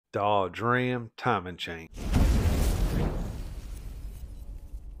Dodge Ram timing chain.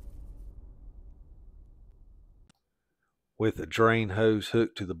 With a drain hose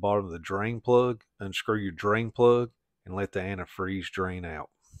hooked to the bottom of the drain plug, unscrew your drain plug and let the antifreeze drain out.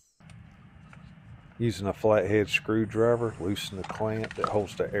 Using a flathead screwdriver, loosen the clamp that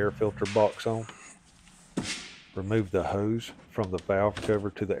holds the air filter box on. Remove the hose from the valve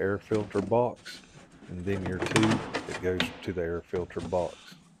cover to the air filter box, and then your tube that goes to the air filter box.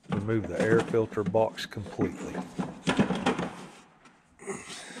 Remove the air filter box completely.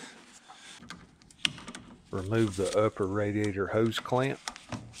 Remove the upper radiator hose clamp.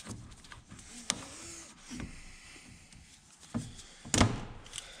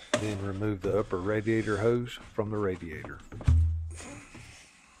 Then remove the upper radiator hose from the radiator.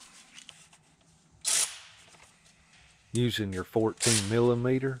 Using your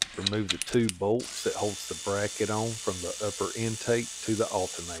 14mm, remove the two bolts that holds the bracket on from the upper intake to the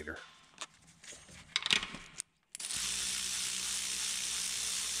alternator.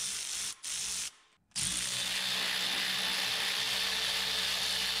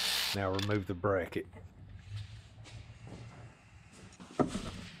 Now remove the bracket.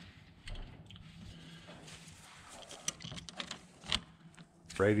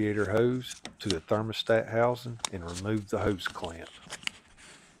 Radiator hose to the thermostat housing and remove the hose clamp.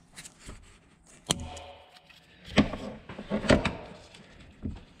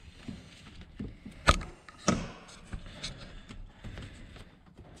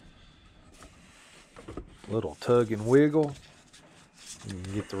 Little tug and wiggle, and you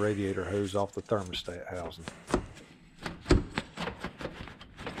can get the radiator hose off the thermostat housing.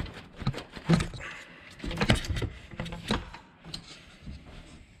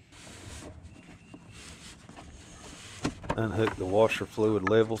 Unhook the washer fluid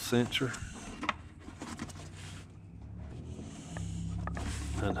level sensor.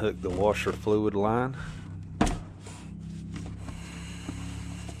 Unhook the washer fluid line.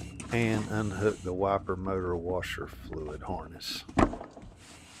 And unhook the wiper motor washer fluid harness.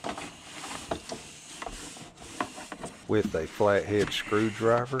 With a flathead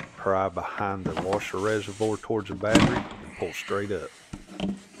screwdriver, pry behind the washer reservoir towards the battery and pull straight up.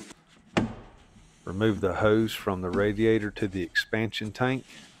 Remove the hose from the radiator to the expansion tank.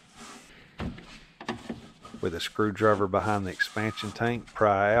 With a screwdriver behind the expansion tank,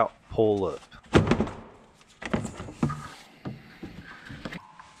 pry out, pull up.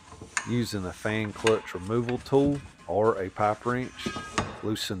 Using a fan clutch removal tool or a pipe wrench,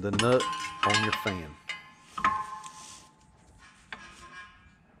 loosen the nut on your fan.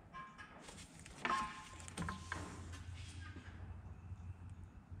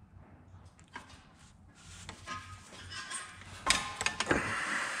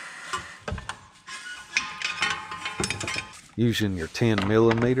 Using your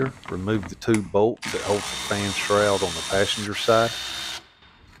 10mm, remove the two bolts that hold the fan shroud on the passenger side.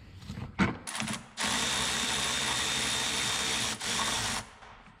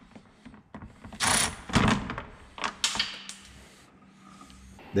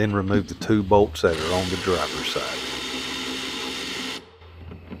 Then remove the two bolts that are on the driver's side.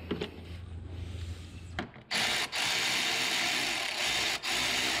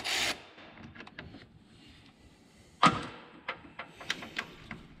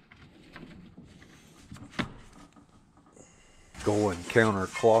 Going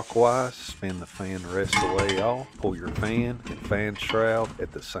counterclockwise, spin the fan the rest of the way off, pull your fan and fan shroud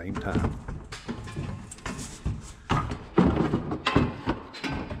at the same time.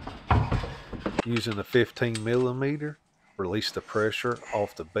 Using a 15mm, release the pressure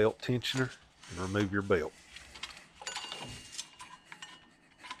off the belt tensioner and remove your belt.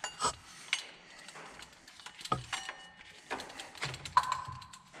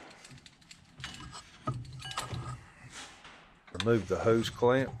 Remove the hose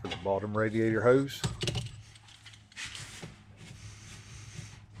clamp for the bottom radiator hose.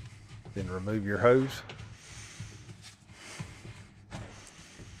 Then remove your hose.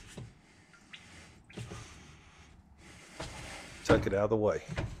 Tuck it out of the way.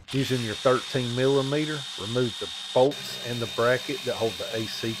 Using your 13mm, remove the bolts and the bracket that hold the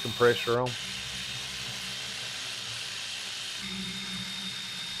AC compressor on.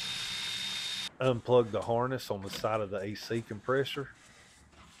 Unplug the harness on the side of the AC compressor.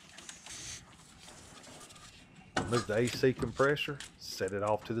 Remove the AC compressor, set it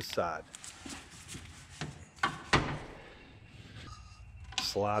off to the side.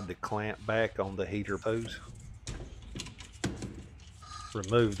 Slide the clamp back on the heater hose.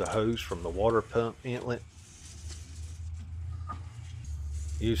 Remove the hose from the water pump inlet.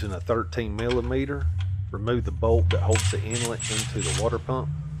 Using a 13mm, remove the bolt that holds the inlet into the water pump.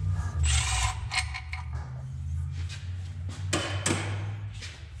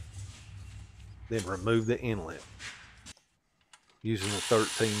 Then remove the inlet. Using the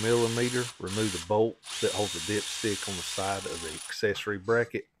 13 millimeter, remove the bolt that holds the dipstick on the side of the accessory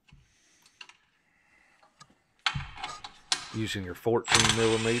bracket. Using your 14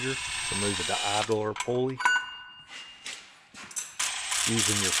 millimeter, remove the idler pulley.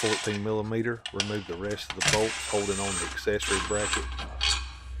 Using your 14 millimeter, remove the rest of the bolts holding on the accessory bracket.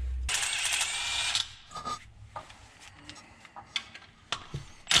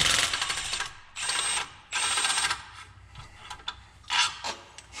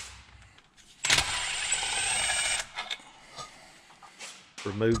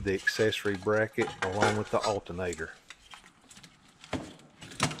 Remove the accessory bracket along with the alternator.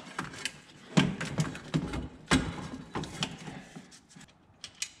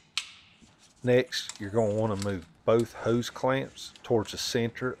 Next, you're going to want to move both hose clamps towards the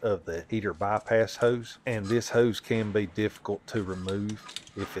center of the heater bypass hose, and this hose can be difficult to remove.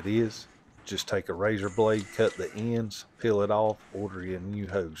 If it is, just take a razor blade, cut the ends, peel it off, order you a new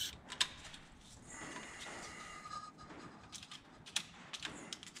hose.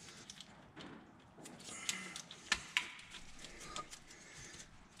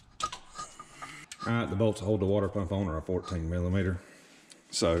 Alright, the bolts that hold the water pump on are a 14 millimeter.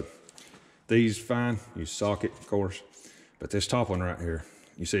 So these fine, use socket of course, but this top one right here,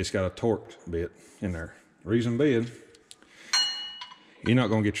 you see it's got a torque bit in there. Reason being, you're not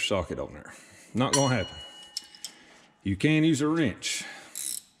gonna get your socket on there. Not gonna happen. You can use a wrench,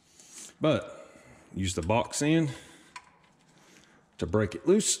 but use the box end to break it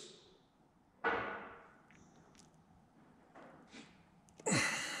loose.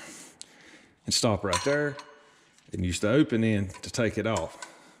 And stop right there and use the open end to take it off.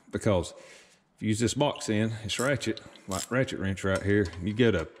 Because if you use this box end, it's ratchet, like ratchet wrench right here, and you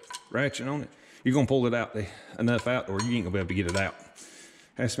get a ratchet on it, you're gonna pull it out enough out or you ain't gonna be able to get it out.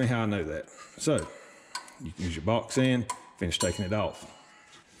 Ask me how I know that. So you can use your box end, finish taking it off.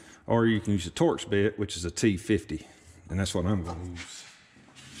 Or you can use the Torx bit, which is a T50, and that's what I'm gonna use.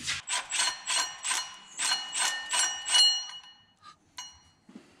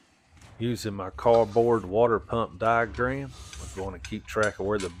 Using my cardboard water pump diagram, we're going to keep track of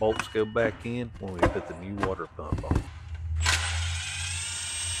where the bolts go back in when we put the new water pump on.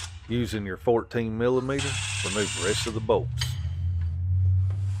 Using your 14 millimeter, remove the rest of the bolts.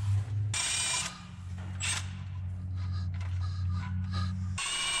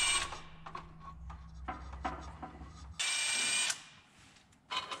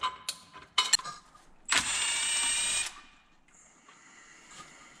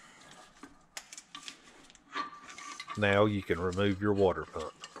 Now you can remove your water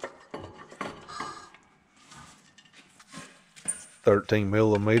pump. 13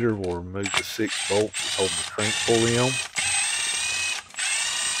 millimeter will remove the 6 bolts holding the crank pulley on.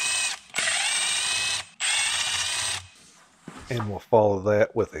 And we'll follow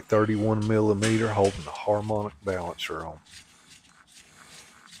that with a 31 millimeter holding the harmonic balancer on.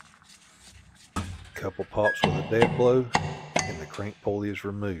 Couple pops with a dead blow and the crank pulley is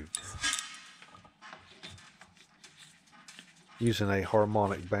removed. Using a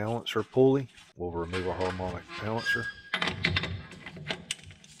harmonic balancer pulley, we'll remove a harmonic balancer.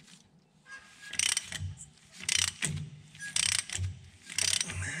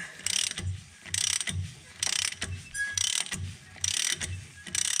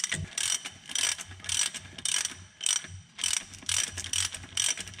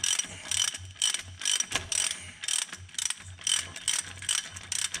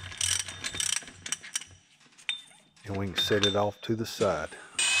 And we can set it off to the side.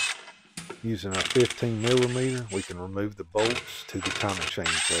 Using our 15 millimeter, we can remove the bolts to the timing chain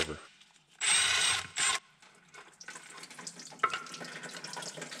cover.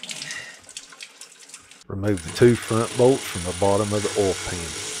 Remove the 2 front bolts from the bottom of the oil pan.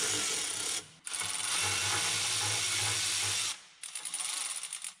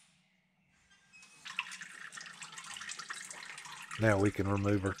 Now we can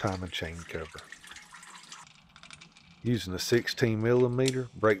remove our timing chain cover. Using a 16 millimeter,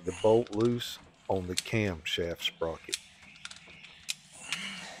 break the bolt loose on the camshaft sprocket.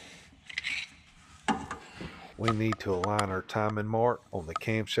 We need to align our timing mark on the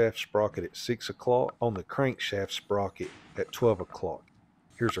camshaft sprocket at 6 o'clock, on the crankshaft sprocket at 12 o'clock.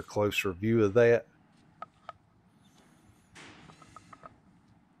 Here's a closer view of that.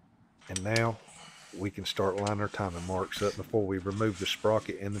 And now we can start lining our timing marks up before we remove the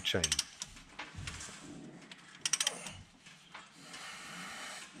sprocket and the chain.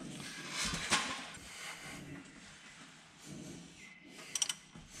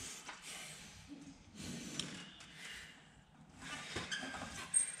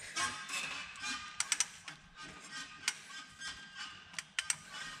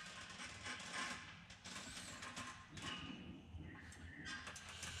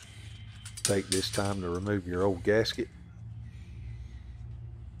 Take this time to remove your old gasket.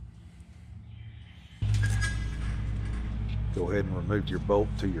 Go ahead and remove your bolt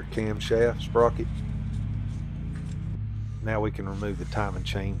to your camshaft sprocket. Now we can remove the timing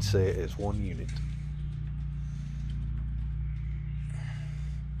chain set as one unit.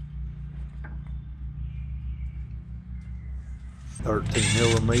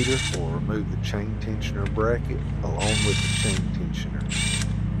 .13mm will remove the chain tensioner bracket along with the chain tensioner.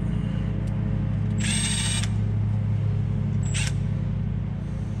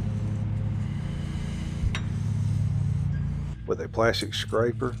 With a plastic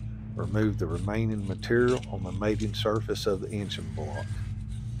scraper, remove the remaining material on the mating surface of the engine block.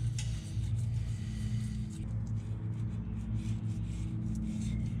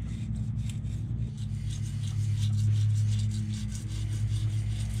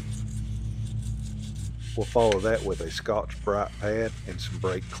 We'll follow that with a Scotch-Brite pad and some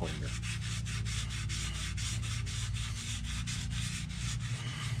brake cleaner.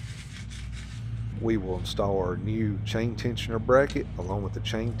 We will install our new chain tensioner bracket along with the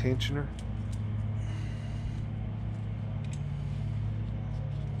chain tensioner.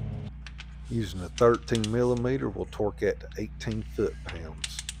 Using a 13mm, we'll torque that to 18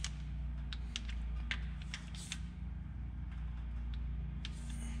 foot-pounds.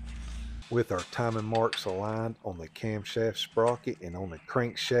 With our timing marks aligned on the camshaft sprocket and on the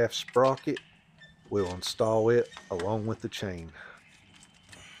crankshaft sprocket, we'll install it along with the chain.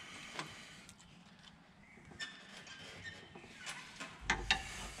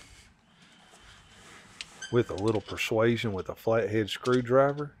 With a little persuasion with a flathead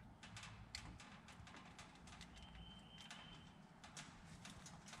screwdriver,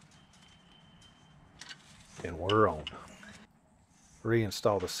 and we're on.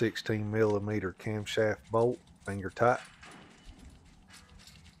 Reinstall the 16mm camshaft bolt finger tight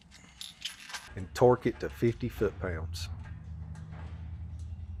and torque it to 50 foot-pounds.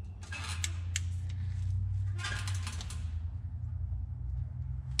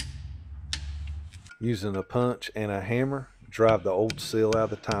 Using a punch and a hammer, drive the old seal out of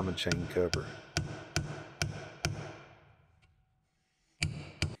the timing chain cover.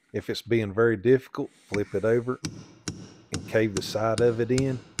 If it's being very difficult, flip it over and cave the side of it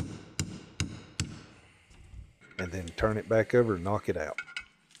in, and then turn it back over and knock it out.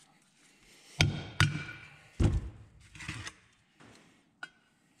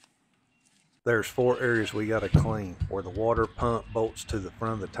 There's 4 areas we got to clean: where the water pump bolts to the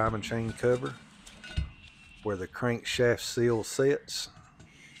front of the timing chain cover, where the crankshaft seal sits,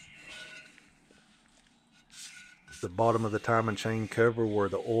 the bottom of the timing chain cover where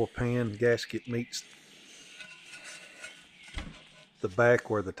the oil pan gasket meets, the back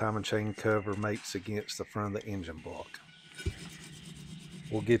where the timing chain cover mates against the front of the engine block.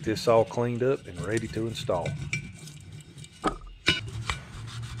 We'll get this all cleaned up and ready to install.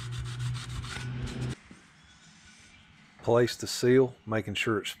 Place the seal, making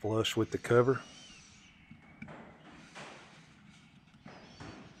sure it's flush with the cover.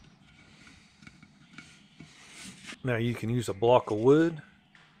 Now you can use a block of wood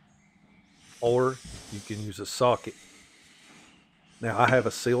or you can use a socket. Now I have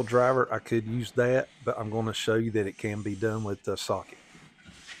a seal driver, I could use that, but I'm going to show you that it can be done with a socket.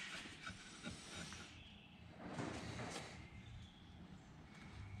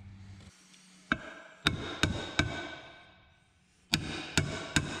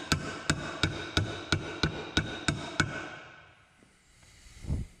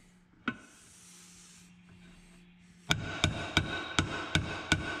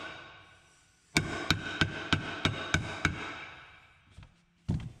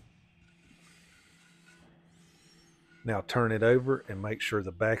 Now turn it over and make sure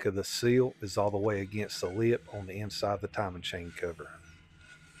the back of the seal is all the way against the lip on the inside of the timing chain cover.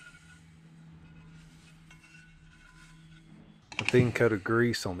 A thin coat of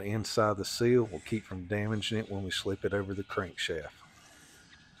grease on the inside of the seal will keep from damaging it when we slip it over the crankshaft.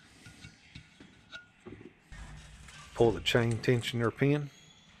 Pull the chain tensioner pin.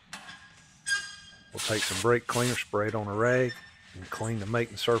 We'll take some brake cleaner, spray it on a rag, and clean the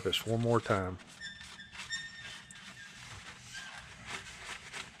mating surface one more time.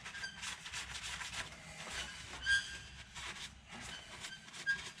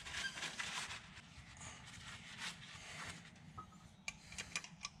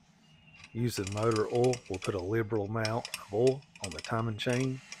 Using motor oil, we'll put a liberal amount of oil on the timing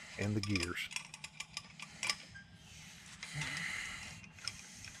chain and the gears.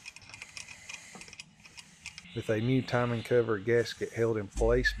 With a new timing cover gasket held in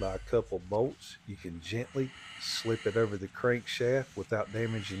place by a couple bolts, you can gently slip it over the crankshaft without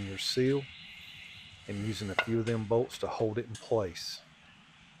damaging your seal, and using a few of them bolts to hold it in place.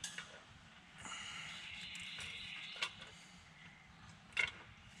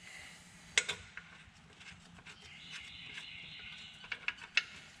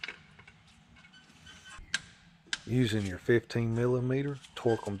 Using your 15 millimeter,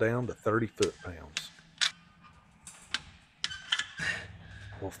 torque them down to 30 foot-pounds.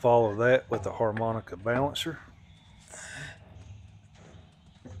 We'll follow that with a harmonica balancer.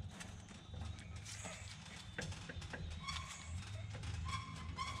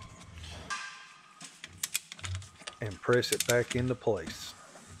 And press it back into place.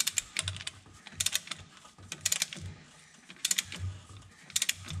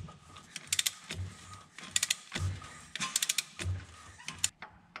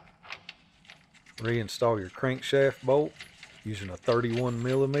 Reinstall your crankshaft bolt using a 31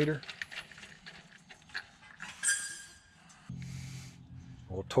 millimeter.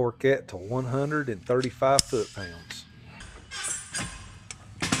 We'll torque that to 135 foot-pounds.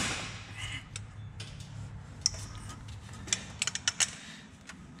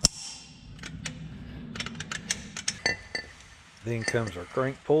 Then comes our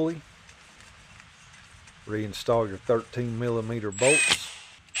crank pulley. Reinstall your 13 millimeter bolts.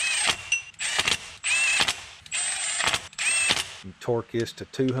 And torque this to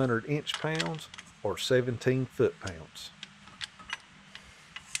 200 inch-pounds or 17 foot-pounds.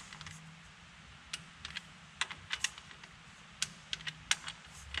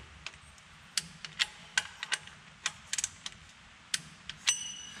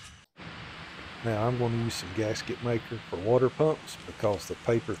 Now I'm going to use some gasket maker for water pumps because the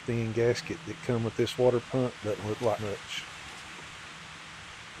paper thin gasket that come with this water pump doesn't look like much.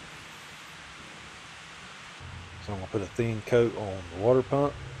 So I'm going to put a thin coat on the water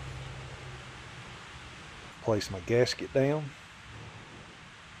pump, place my gasket down,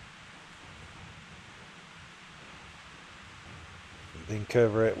 and then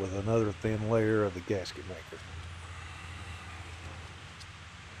cover it with another thin layer of the gasket maker.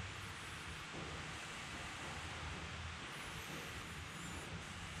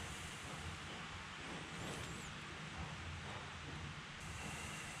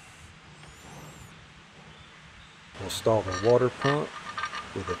 We'll install the water pump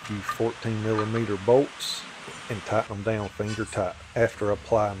with a few 14 millimeter bolts and tighten them down finger tight after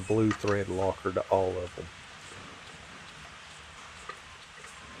applying blue thread locker to all of them.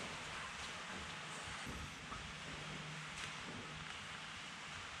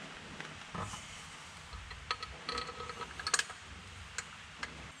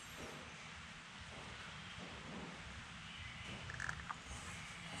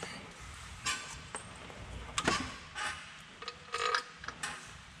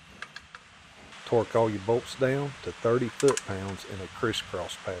 Torque all your bolts down to 30 foot-pounds in a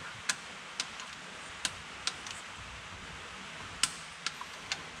crisscross pattern.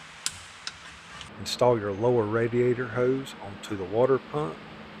 Install your lower radiator hose onto the water pump,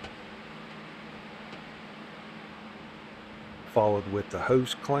 followed with the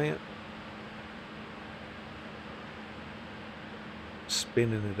hose clamp,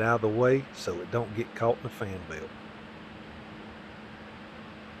 spinning it out of the way so it don't get caught in the fan belt.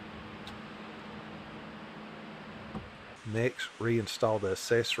 Next, reinstall the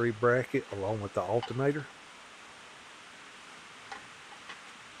accessory bracket along with the alternator.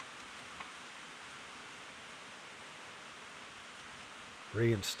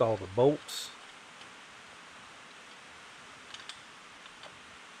 Reinstall the bolts.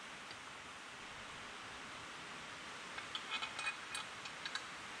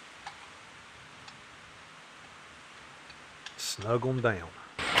 Snug them down.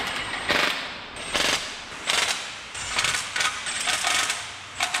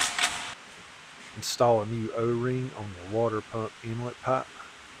 Install a new O-ring on the water pump inlet pipe.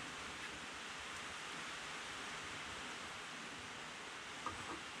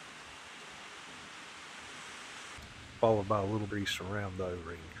 Followed by a little grease around the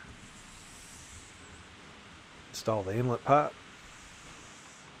O-ring. Install the inlet pipe.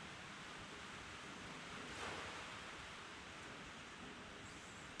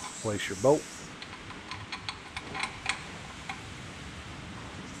 Place your bolt.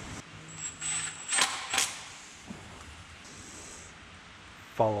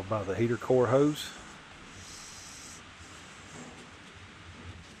 Followed by the heater core hose.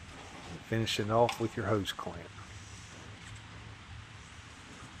 And finishing off with your hose clamp.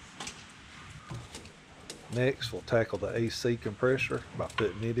 Next, we'll tackle the AC compressor by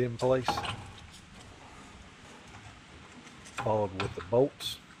putting it in place, followed with the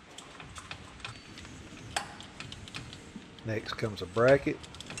bolts. Next comes a bracket,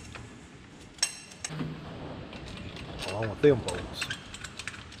 along with them bolts.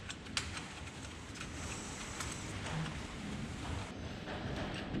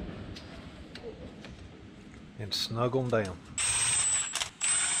 And snug them down.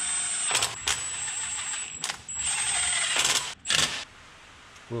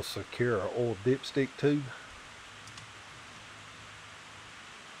 We'll secure our oil dipstick tube.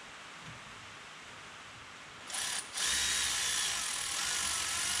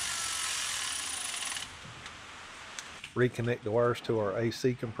 Reconnect the wires to our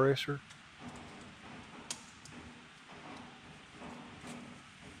AC compressor.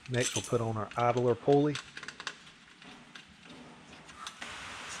 Next we'll put on our idler pulley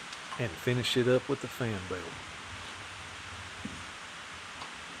and finish it up with the fan belt.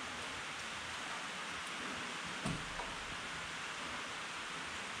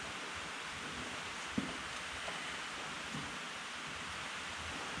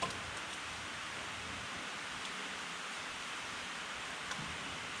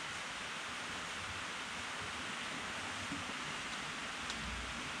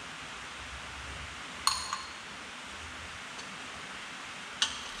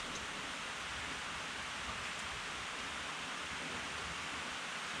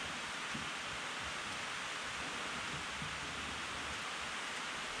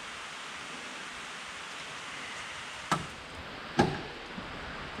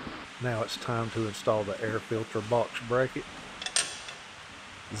 Now it's time to install the air filter box bracket.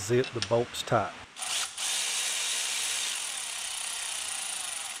 Zip the bolts tight.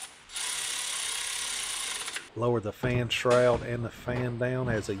 Lower the fan shroud and the fan down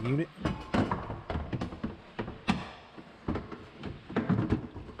as a unit.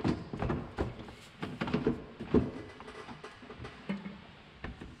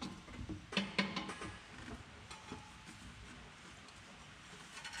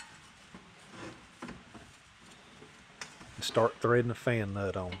 Start threading the fan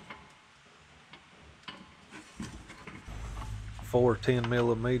nut on. 4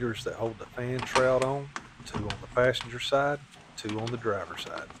 10mm that hold the fan shroud on, 2 on the passenger side, 2 on the driver's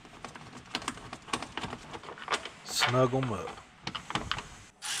side. Snug them up.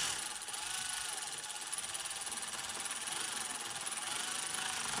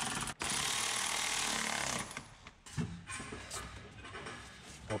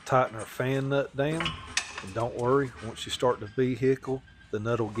 We'll tighten our fan nut down. And don't worry, once you start the vehicle, the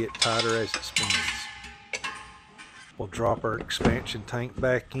nut will get tighter as it spins. We'll drop our expansion tank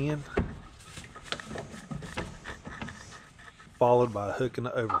back in, followed by hooking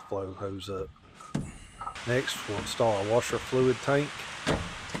the overflow hose up. Next, we'll install our washer fluid tank,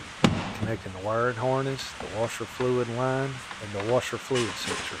 connecting the wiring harness, the washer fluid line, and the washer fluid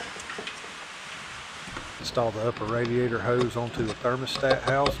sensor. Install the upper radiator hose onto the thermostat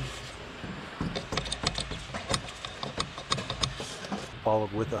housing,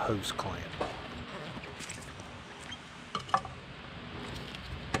 followed with a hose clamp.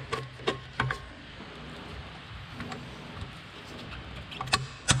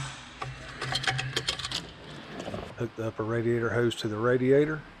 Hook the upper radiator hose to the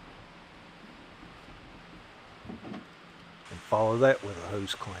radiator and follow that with a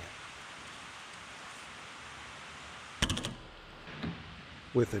hose clamp.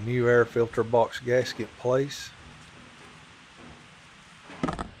 With the new air filter box gasket in place,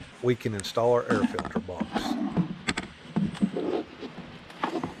 we can install our air filter box.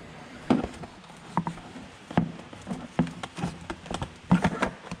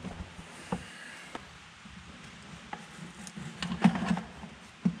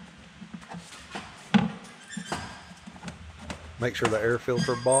 Make sure the air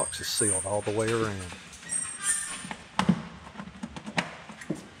filter box is sealed all the way around.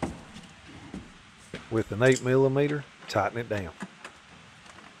 With an 8mm, tighten it down.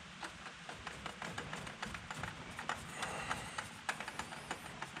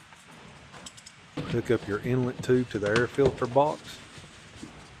 Hook up your inlet tube to the air filter box,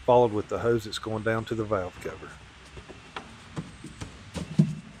 followed with the hose that's going down to the valve cover.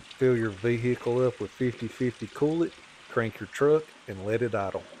 Fill your vehicle up with 50/50 coolant, crank your truck, and let it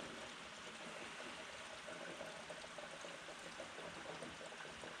idle.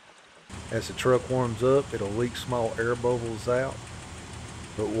 As the truck warms up, it'll leak small air bubbles out,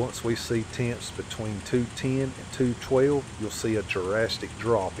 but once we see temps between 210 and 212, you'll see a drastic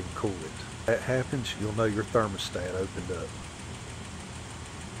drop in coolant. If that happens, you'll know your thermostat opened up.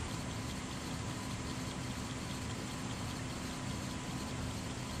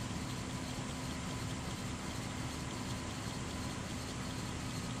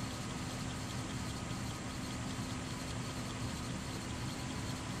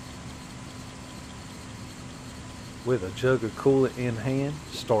 With a jug of coolant in hand,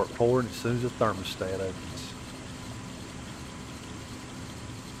 start pouring as soon as the thermostat opens.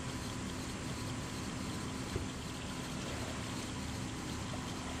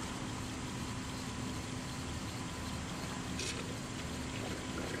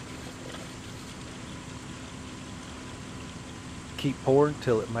 Keep pouring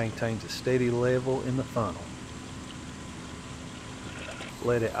till it maintains a steady level in the funnel.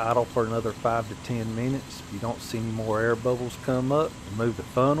 Let it idle for another 5 to 10 minutes. If you don't see any more air bubbles come up, remove the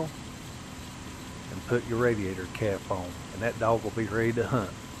funnel and put your radiator cap on, and that dog will be ready to hunt.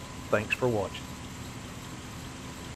 Thanks for watching.